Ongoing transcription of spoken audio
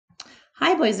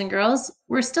Hi, boys and girls.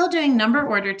 We're still doing number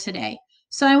order today.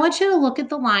 So I want you to look at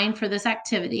the line for this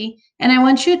activity, and I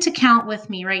want you to count with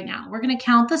me right now. We're going to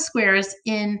count the squares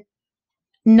in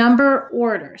number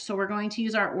order. So we're going to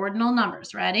use our ordinal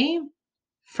numbers. Ready?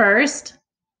 First,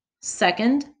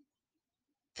 second,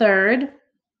 third,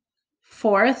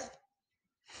 fourth,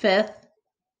 fifth,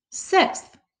 sixth.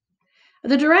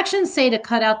 The directions say to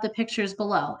cut out the pictures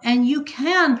below, and you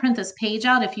can print this page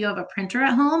out if you have a printer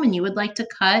at home and you would like to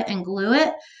cut and glue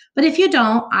it. But if you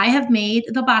don't, I have made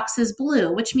the boxes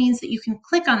blue, which means that you can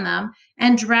click on them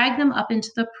and drag them up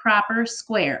into the proper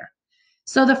square.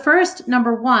 So the first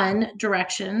number 1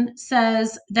 direction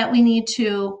says that we need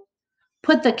to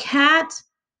put the cat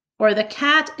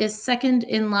is second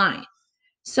in line.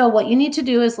 So what you need to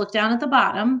do is look down at the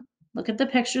bottom, look at the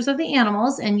pictures of the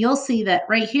animals, and you'll see that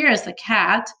right here is the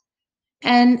cat.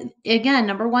 And again,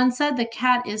 number 1 said the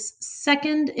cat is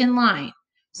second in line.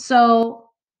 So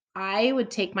I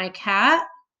would take my cat,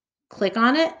 click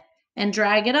on it, and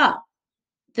drag it up.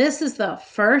 This is the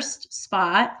first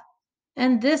spot,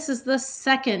 and this is the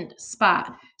second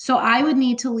spot. So I would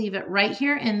need to leave it right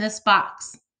here in this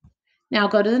box. Now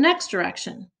go to the next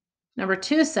direction. Number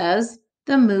 2 says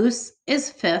the moose is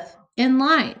 5th in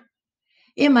line.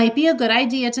 It might be a good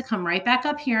idea to come right back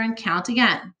up here and count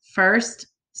again. First,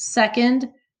 second,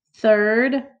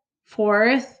 third,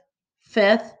 fourth,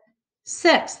 fifth,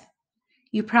 sixth.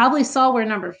 You probably saw where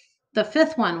the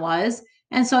 5th one was,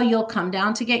 and so you'll come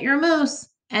down to get your moose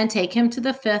and take him to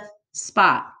the 5th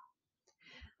spot.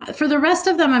 For the rest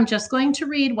of them, I'm just going to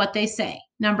read what they say.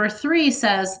 Number 3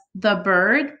 says the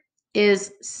bird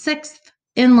is 6th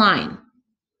in line.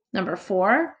 Number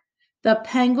 4, the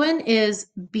penguin is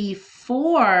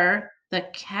before the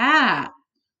cat.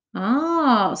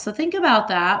 Oh, so think about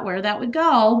that, where that would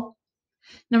go.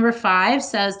 Number 5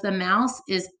 says the mouse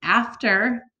is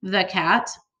after the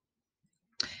cat.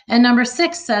 And number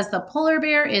 6 says the polar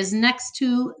bear is next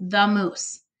to the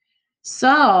moose.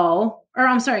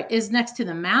 Is next to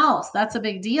the mouse. That's a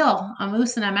big deal. A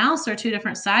moose and a mouse are 2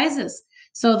 different sizes.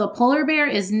 So the polar bear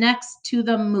is next to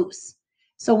the moose.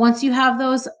 So once you have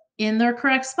those in their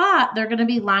correct spot, they're going to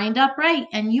be lined up right,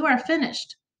 and you are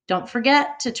finished. Don't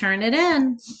forget to turn it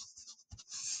in.